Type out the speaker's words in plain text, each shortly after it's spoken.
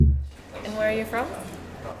are you from?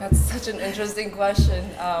 That's such an interesting question.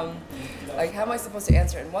 Like, how am I supposed to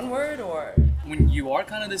answer it in one word or? When you are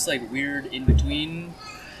kind of this like weird in-between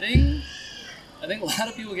thing, I think a lot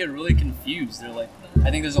of people get really confused. They're like,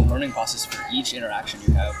 I think there's a learning process for each interaction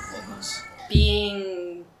you have with locals.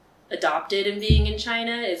 Being adopted and being in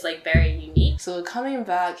China is like very unique. So coming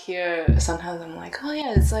back here, sometimes I'm like, oh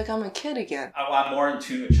yeah, it's like I'm a kid again. I'm more in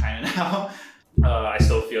tune with China now. I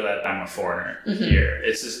still feel that I'm a foreigner here.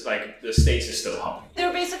 It's just like the States is still home.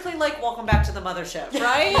 They're basically like, welcome back to the mothership,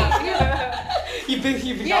 right? You've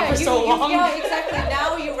been gone for so long. Yeah, exactly.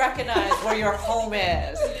 Now you recognize where your home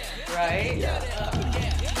is, right?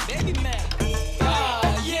 Baby man.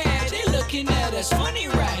 Yeah, they looking at us funny,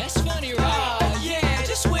 right? That's funny, right? Yeah,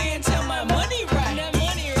 just wait until my money right.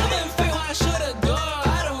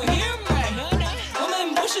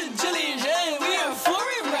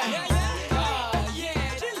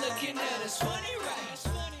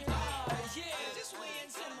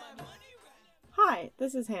 Hi,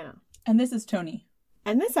 this is Hannah. And this is Tony.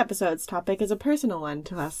 And this episode's topic is a personal one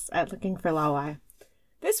to us at Looking for Laowai.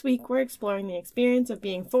 This week, we're exploring the experience of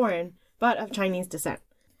being foreign, but of Chinese descent.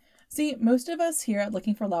 See, most of us here at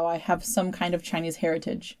Looking for Laowai have some kind of Chinese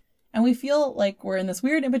heritage, and we feel like we're in this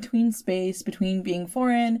weird in-between space between being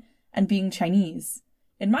foreign and being Chinese.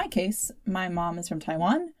 In my case, my mom is from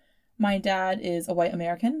Taiwan, my dad is a white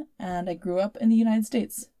American, and I grew up in the United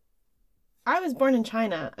States. I was born in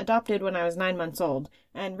China, adopted when I was 9 months old,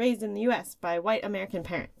 and raised in the U.S. by white American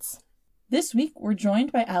parents. This week, we're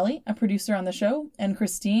joined by Allie, a producer on the show, and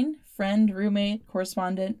Christine, friend, roommate,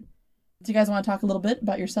 correspondent. Do you guys want to talk a little bit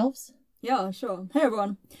about yourselves? Yeah, sure. Hey,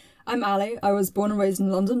 everyone. I'm Allie. I was born and raised in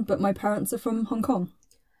London, but my parents are from Hong Kong.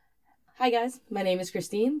 Hi guys, my name is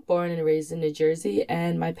Christine, born and raised in New Jersey,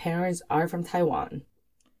 and my parents are from Taiwan.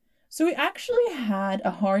 So we actually had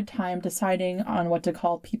a hard time deciding on what to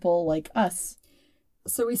call people like us.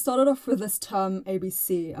 So we started off with this term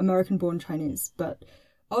ABC, American-born Chinese, but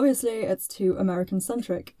obviously it's too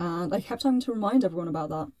American-centric, and I kept having to remind everyone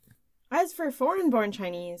about that. As for foreign-born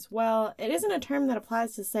Chinese, well, it isn't a term that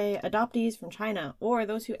applies to, say, adoptees from China, or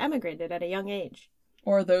those who emigrated at a young age.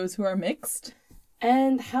 Or those who are mixed.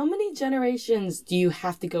 And how many generations do you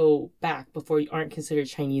have to go back before you aren't considered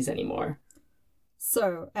Chinese anymore?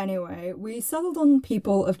 So, anyway, we settled on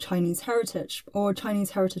people of Chinese heritage, or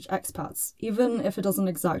Chinese heritage expats, even if it doesn't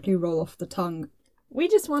exactly roll off the tongue. We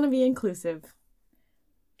just want to be inclusive.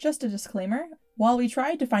 Just a disclaimer, while we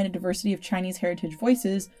tried to find a diversity of Chinese heritage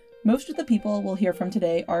voices, most of the people we'll hear from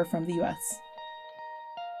today are from the US.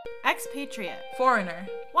 Expatriate. Foreigner.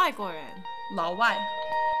 外国人. 老外.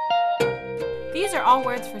 These are all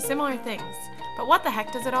words for similar things, but what the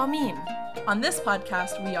heck does it all mean? On this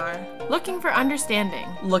podcast, we are looking for understanding,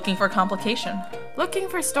 looking for complication, looking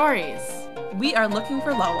for stories. We are looking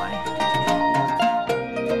for Laowai.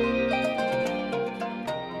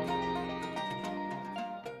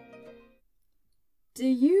 Do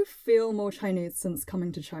you feel more Chinese since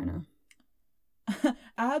coming to China?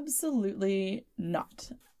 Absolutely not.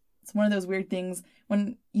 It's one of those weird things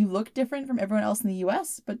when you look different from everyone else in the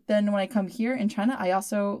US, but then when I come here in China, I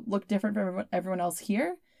also look different from everyone else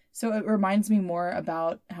here. So it reminds me more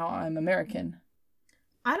about how I'm American.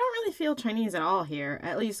 I don't really feel Chinese at all here,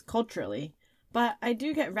 at least culturally. But I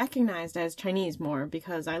do get recognized as Chinese more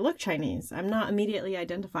because I look Chinese. I'm not immediately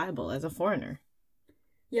identifiable as a foreigner.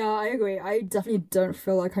 Yeah, I agree. I definitely don't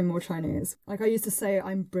feel like I'm more Chinese. Like, I used to say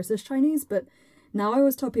I'm British Chinese, but now I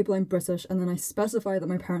always tell people I'm British, and then I specify that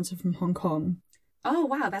my parents are from Hong Kong. Oh,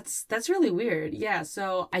 wow, that's really weird. Yeah,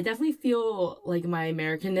 so I definitely feel like my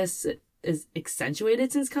Americanness is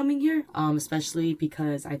accentuated since coming here, especially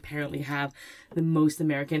because I apparently have the most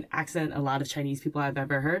American accent a lot of Chinese people I've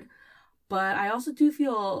ever heard. But I also do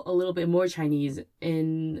feel a little bit more Chinese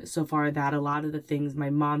in so far that a lot of the things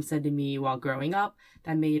my mom said to me while growing up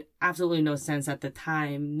that made absolutely no sense at the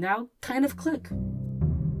time now kind of click.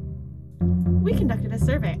 We conducted a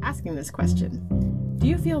survey asking this question. Do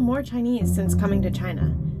you feel more Chinese since coming to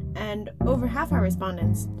China? And over half our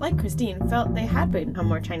respondents, like Christine, felt they had become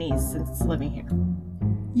more Chinese since living here.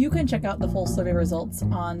 You can check out the full survey results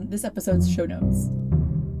on this episode's show notes.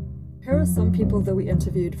 Here are some people that we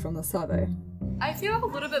interviewed from the survey. I feel a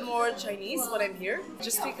little bit more Chinese when I'm here,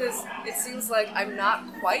 just because it seems like I'm not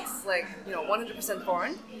quite 100%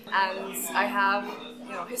 foreign, and I have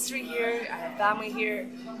history here, I have family here,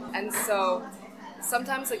 and so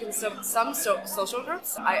sometimes like in some social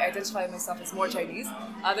groups, I identify myself as more Chinese.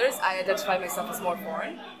 Others, I identify myself as more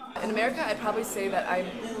foreign. In America, I'd probably say that I'm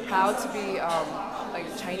proud to be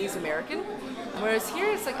Chinese American, whereas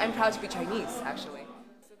here it's like I'm proud to be Chinese actually.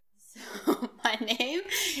 So my name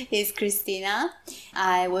is Christina.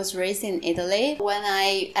 I was raised in Italy. When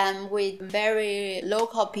I am with very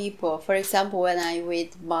local people, for example, when I'm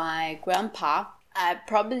with my grandpa, I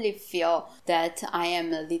probably feel that I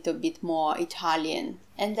am a little bit more Italian.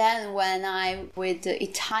 And then when I'm with the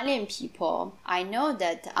Italian people, I know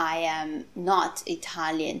that I am not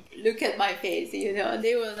Italian. Look at my face,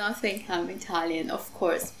 they will not think I'm Italian, of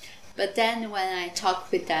course. But then when I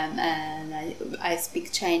talk with them and I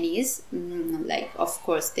speak Chinese, of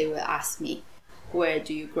course they will ask me, where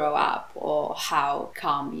do you grow up? Or how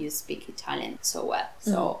come you speak Italian so well?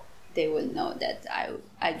 So they will know that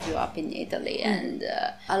I grew up in Italy. And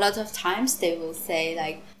a lot of times they will say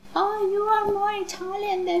like, oh, you are more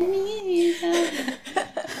Italian than me.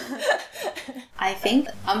 I think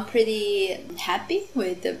I'm pretty happy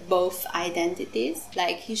with both identities.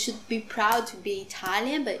 Like, you should be proud to be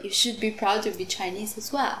Italian, but you should be proud to be Chinese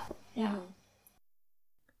as well. Yeah.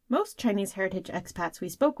 Most Chinese heritage expats we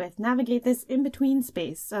spoke with navigate this in-between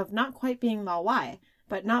space of not quite being Laowai,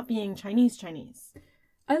 but not being Chinese.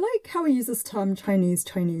 I like how we use this term Chinese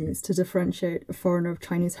to differentiate a foreigner of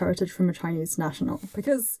Chinese heritage from a Chinese national.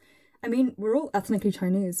 Because, I mean, we're all ethnically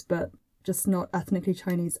Chinese, but just not ethnically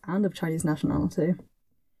Chinese and of Chinese nationality.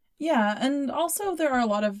 Yeah, and also there are a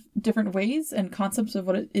lot of different ways and concepts of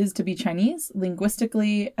what it is to be Chinese,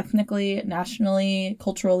 linguistically, ethnically, nationally,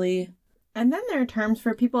 culturally. And then there are terms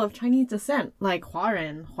for people of Chinese descent, like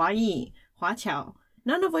Huaren, Huayi, Huaqiao,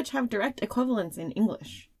 none of which have direct equivalents in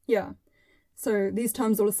English. Yeah. So these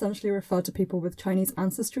terms all essentially refer to people with Chinese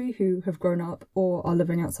ancestry who have grown up or are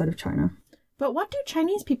living outside of China. But what do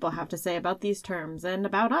Chinese people have to say about these terms and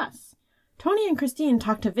about us? Tony and Christine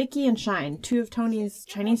talked to Vicky and Shine, two of Tony's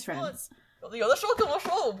Chinese friends. 有的时候跟我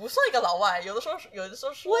说我不算一个老外，有的时候说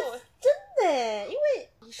我真的，因为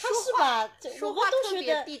他是吧，我们都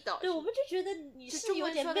觉得，对，我们就觉得你是有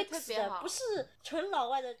点 mix 的，不是纯老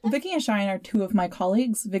外的。Vicky and Shine are two of my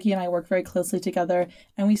colleagues. Vicky and I work very closely together,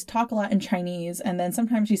 and we talk a lot in Chinese. And then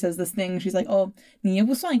sometimes she says this thing. She's like, "Oh, 你也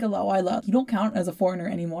不算一个老外了. You don't count as a foreigner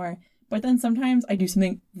anymore." But then sometimes I do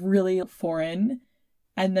something really foreign,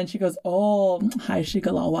 and then she goes, "Oh, 还是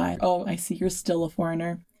个老外. Oh, I see. You're still a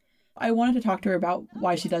foreigner." I wanted to talk to her about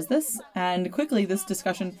why she does this, and quickly this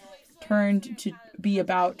discussion turned to be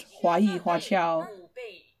about Huayi, Huaqiao.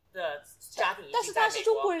 但是他是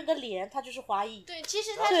中国人的脸，他就是华裔。对，其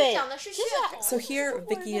实他是讲的是血统。 So here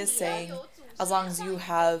Vicky is saying, as long as you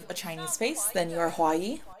have a Chinese face, then you are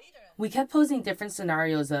Huayi. We kept posing different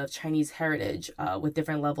scenarios of Chinese heritage with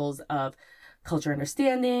different levels of culture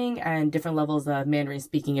understanding and different levels of Mandarin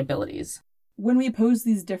speaking abilities. When we pose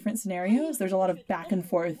these different scenarios, there's a lot of back and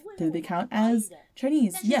forth. Do they count as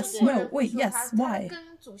Chinese? Yes, no, wait, yes, why?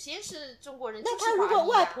 那他如果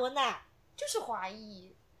外婆呢？就是华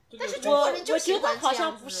裔，但是中国人就喜欢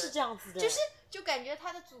这样子，就感觉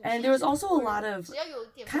他的祖先。 And there was also a lot of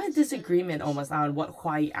kind of disagreement almost on what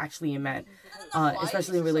Huayi actually meant,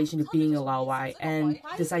 especially in relation to being a Laowai and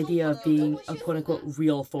this idea of being a quote-unquote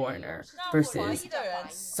real foreigner versus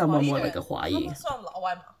someone more like a Huayi.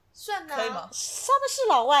 算啊，他们是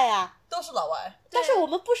老外啊，都是老外。但是我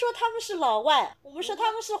们不说他们是老外，我们说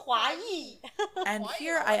他们是华裔。And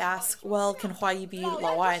here I ask, well, can Huayi be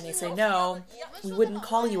Laowai? And they say no. We wouldn't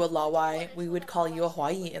call you a Laowai. We would call you a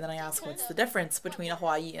Huayi. And then I ask, what's the difference between a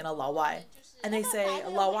Huayi and a Laowai? And they say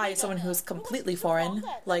a Laowai is someone who is completely foreign,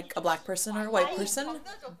 like a black person or a white person.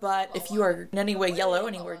 But if you are in any way yellow,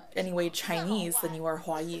 any way Chinese, then you are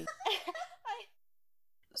Huayi.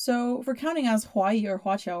 So for counting as Huayi or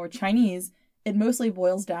Huaqiao or Chinese, it mostly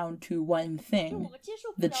boils down to one thing: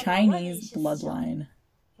 the Chinese bloodline.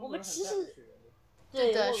 我们其实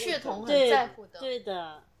对的，血统很在乎的。对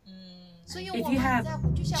的。 If you have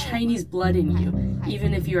Chinese blood in you,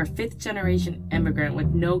 even if you're a fifth-generation immigrant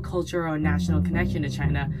with no cultural or national connection to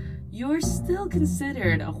China, you're still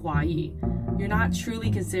considered a Huayi. You're not truly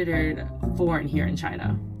considered foreign here in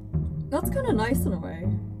China. That's kind of nice in a way.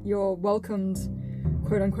 You're welcomed,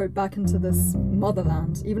 quote-unquote, back into this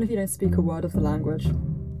motherland, even if you don't speak a word of the language.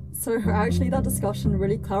 So actually that discussion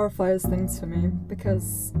really clarifies things for me,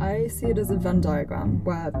 because I see it as a Venn diagram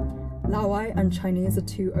where Laowai and Chinese are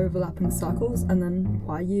two overlapping circles, and then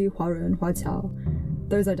Huayi, Huaren, Huaqiao,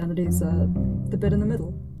 those identities are the bit in the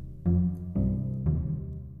middle.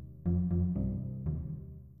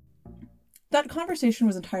 That conversation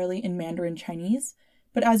was entirely in Mandarin Chinese,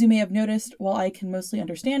 but as you may have noticed, while I can mostly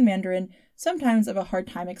understand Mandarin, sometimes I have a hard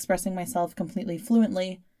time expressing myself completely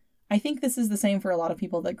fluently. I think this is the same for a lot of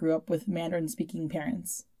people that grew up with Mandarin-speaking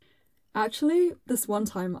parents. Actually, this one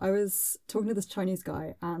time I was talking to this Chinese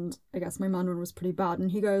guy, and I guess my Mandarin was pretty bad,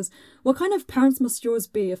 and he goes, "What kind of parents must yours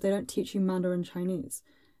be if they don't teach you Mandarin Chinese?"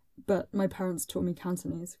 but my parents taught me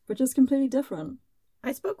Cantonese, which is completely different.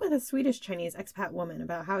 I spoke with a Swedish Chinese expat woman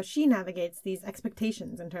about how she navigates these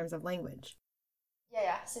expectations in terms of language.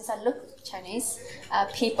 Yeah. Since I look Chinese,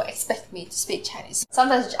 people expect me to speak Chinese.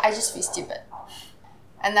 Sometimes I just feel stupid.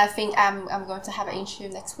 And I think I'm going to have an interview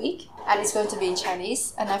next week, and it's going to be in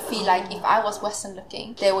Chinese. And I feel like if I was Western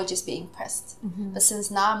looking, they would just be impressed. Mm-hmm. But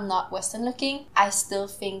since now I'm not Western looking, I still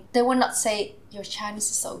think they will not say your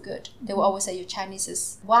Chinese is so good. They will always say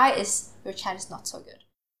why is your Chinese not so good?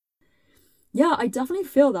 Yeah, I definitely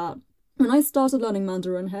feel that. When I started learning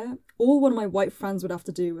Mandarin here, all one of my white friends would have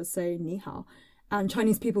to do was say ni hao. And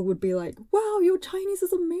Chinese people would be like, wow, your Chinese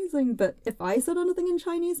is amazing. But if I said anything in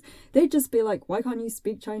Chinese, they'd just be like, why can't you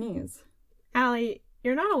speak Chinese? Allie,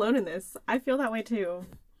 you're not alone in this. I feel that way too.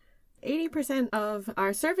 80% of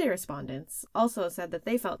our survey respondents also said that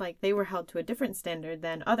they felt like they were held to a different standard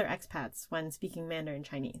than other expats when speaking Mandarin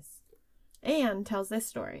Chinese. Anne tells this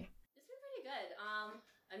story. It's been pretty good.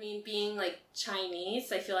 I mean, being like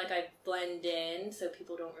Chinese, I feel like I blend in, so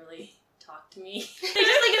people don't really talk to me. They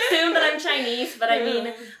just like assume that I'm Chinese, but I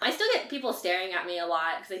mean, I still get people staring at me a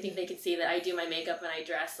lot because I think they can see that I do my makeup and I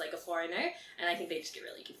dress like a foreigner, and I think they just get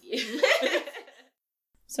really confused.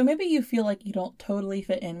 So maybe you feel like you don't totally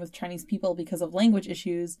fit in with Chinese people because of language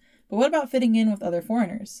issues, but what about fitting in with other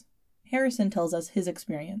foreigners? Harrison tells us his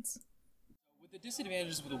experience. The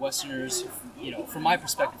disadvantages with the Westerners, from my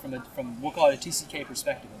perspective, from we'll call it a TCK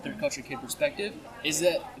perspective, a third culture kid perspective, is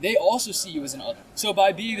that they also see you as an other. So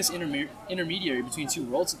by being this intermediary between two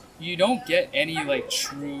worlds, you don't get any like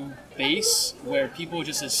true base where people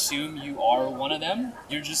just assume you are one of them.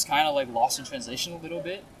 You're just kind of like lost in translation a little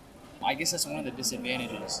bit. I guess that's one of the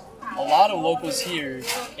disadvantages. A lot of locals here,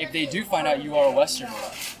 if they do find out you are a Westerner,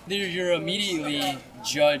 you're immediately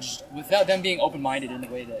judged without them being open-minded in the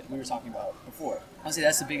way that we were talking about before. I'll say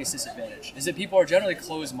that's the biggest disadvantage, is that people are generally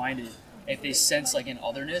closed-minded if they sense like an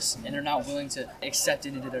otherness and they're not willing to accept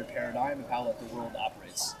it into their paradigm of how like the world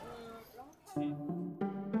operates.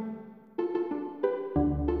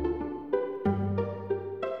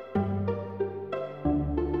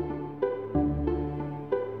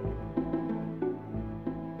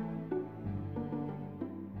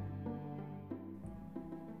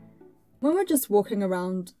 When we're just walking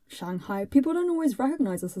around Shanghai, people don't always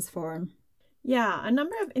recognize us as foreign. Yeah, a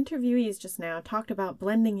number of interviewees just now talked about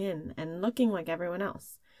blending in and looking like everyone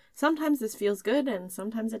else. Sometimes this feels good and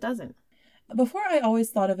sometimes it doesn't. Before, I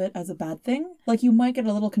always thought of it as a bad thing. Like, you might get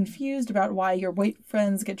a little confused about why your white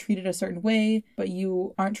friends get treated a certain way, but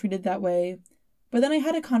you aren't treated that way. But then I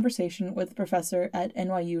had a conversation with a professor at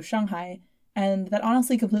NYU Shanghai, and that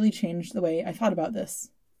honestly completely changed the way I thought about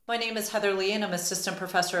this. My name is Heather Lee, and I'm assistant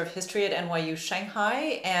professor of history at NYU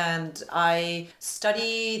Shanghai, and I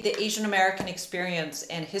study the Asian American experience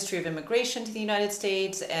and history of immigration to the United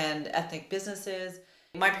States and ethnic businesses.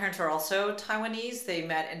 My parents are also Taiwanese. They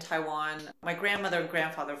met in Taiwan. My grandmother and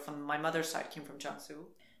grandfather from my mother's side came from Jiangsu.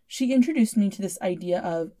 She introduced me to this idea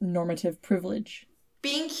of normative privilege.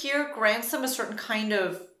 Being here grants them a certain kind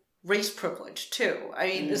of race privilege, too. I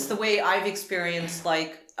mean, it's the way I've experienced,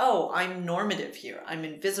 like, oh, I'm normative here. I'm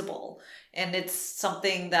invisible. And it's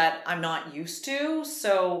something that I'm not used to.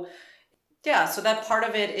 So, yeah, so that part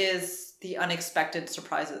of it is the unexpected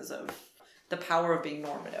surprises of the power of being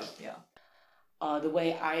normative. Yeah. The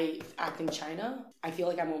way I act in China, I feel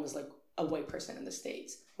like I'm almost like a white person in the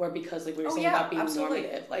States. Where because like we were saying about being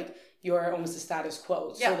normative, like you're almost the status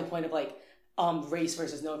quo. So the point of like race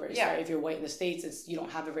versus no race. Right? If you're white in the States, it's you don't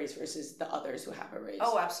have a race versus the others who have a race.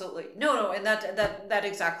 Oh, absolutely. No, and that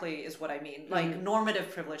exactly is what I mean. Like normative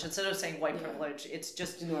privilege. Instead of saying white privilege, it's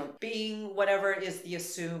just being whatever is the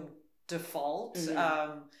assumed default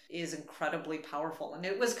is incredibly powerful. And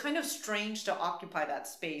it was kind of strange to occupy that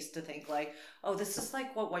space to think like, oh, this is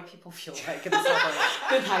like what white people feel like in the suburbs.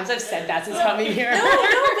 Good times I've said that since coming here. No,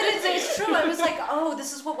 but it's true. I was like, oh,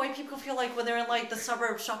 this is what white people feel like when they're in like the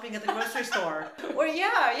suburbs shopping at the grocery store. Or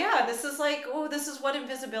this is like, oh, this is what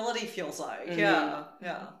invisibility feels like. Yeah.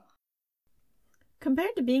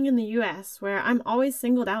 Compared to being in the US, where I'm always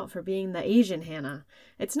singled out for being the Asian Hannah,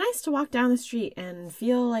 it's nice to walk down the street and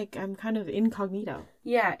feel like I'm kind of incognito.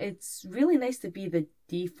 Yeah, it's really nice to be the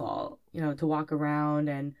default, to walk around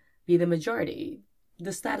and be the majority,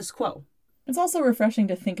 the status quo. It's also refreshing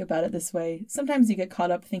to think about it this way. Sometimes you get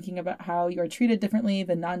caught up thinking about how you are treated differently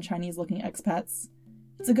than non-Chinese looking expats.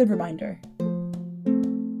 It's a good reminder.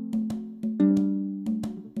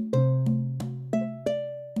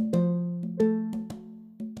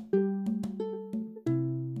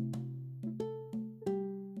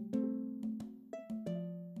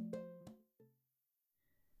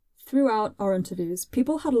 Throughout our interviews,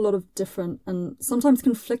 people had a lot of different and sometimes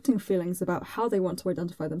conflicting feelings about how they want to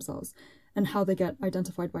identify themselves and how they get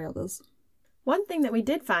identified by others. One thing that we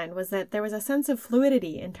did find was that there was a sense of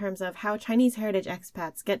fluidity in terms of how Chinese heritage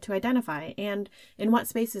expats get to identify and in what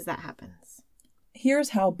spaces that happens.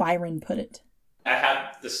 Here's how Byron put it. I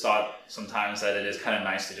have this thought sometimes that it is kind of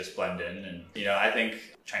nice to just blend in. And, I think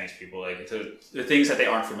Chinese people, like, the things that they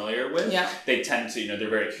aren't familiar with, they tend to, they're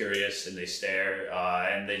very curious and they stare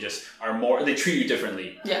and they just are more, they treat you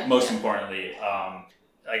differently, most importantly.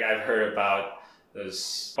 Like, I've heard about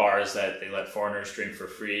those bars that they let foreigners drink for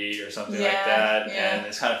free or something like that. And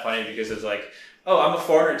it's kind of funny because it's like, oh, I'm a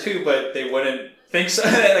foreigner too, but they wouldn't think so.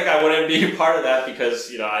 Like, I wouldn't be a part of that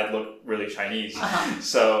because, I look really Chinese.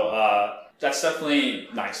 So, that's definitely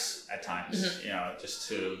nice at times, just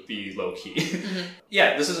to be low key.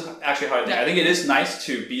 Yeah, this is actually how I think. I think it is nice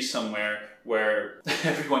to be somewhere where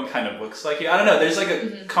everyone kind of looks like you. I don't know, there's like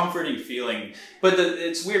a comforting feeling. But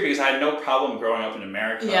it's weird because I had no problem growing up in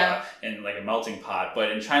America in like a melting pot.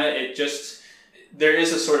 But in China, there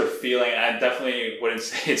is a sort of feeling, and I definitely wouldn't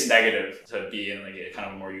say it's negative to be in like a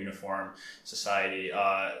kind of more uniform society.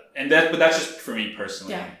 But that's just for me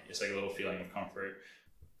personally. It's like a little feeling of comfort.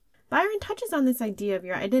 Byron touches on this idea of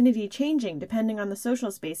your identity changing depending on the social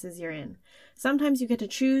spaces you're in. Sometimes you get to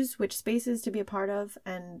choose which spaces to be a part of,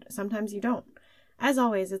 and sometimes you don't. As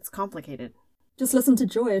always, it's complicated. Just listen to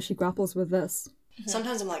Joy as she grapples with this.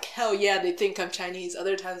 Sometimes I'm like, hell yeah, they think I'm Chinese.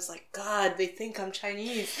 Other times it's like, God, they think I'm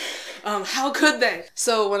Chinese. How could they?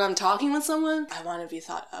 So when I'm talking with someone, I want to be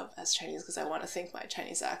thought of as Chinese because I want to think my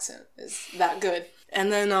Chinese accent is that good.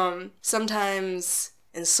 And then sometimes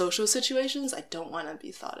in social situations, I don't want to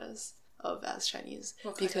be thought of as Chinese.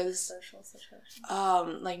 What because kind of social situation?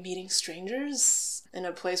 like meeting strangers in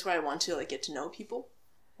a place where I want to like get to know people.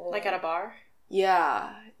 Like at a bar?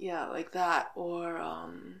 Yeah, like that. Or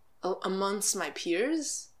amongst my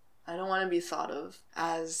peers, I don't want to be thought of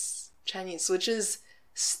as Chinese, which is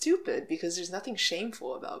stupid because there's nothing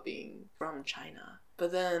shameful about being from China.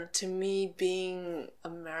 But then, to me, being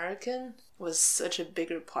American was such a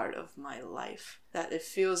bigger part of my life that it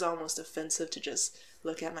feels almost offensive to just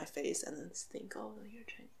look at my face and then think, oh, you're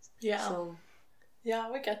Chinese. Yeah. So, yeah,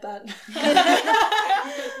 we get that.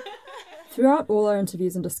 Throughout all our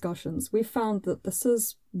interviews and discussions, we found that this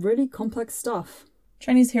is really complex stuff.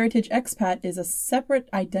 Chinese heritage expat is a separate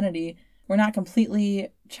identity. We're not completely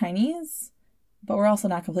Chinese, but we're also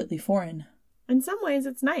not completely foreign. In some ways,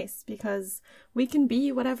 it's nice because we can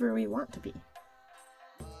be whatever we want to be.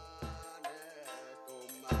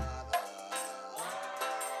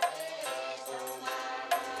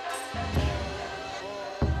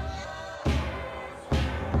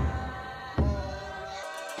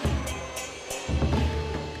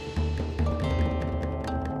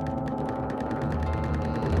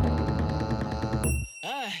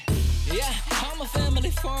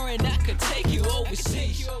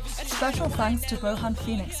 Special thanks to Rohan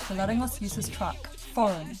Phoenix for letting us use his track,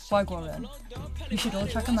 Foreign, by Guoren. You should all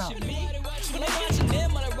check him out.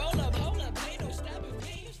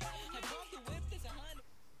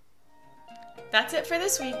 That's it for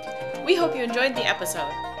this week. We hope you enjoyed the episode.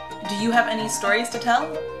 Do you have any stories to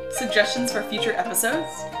tell? Suggestions for future episodes?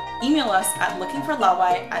 Email us at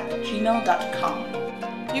lookingforlawai@gmail.com.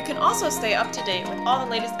 You can also stay up to date with all the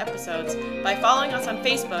latest episodes by following us on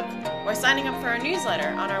Facebook or signing up for our newsletter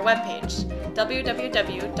on our webpage,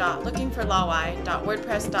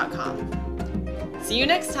 www.lookingforlawai.wordpress.com. See you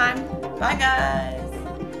next time. Bye, guys.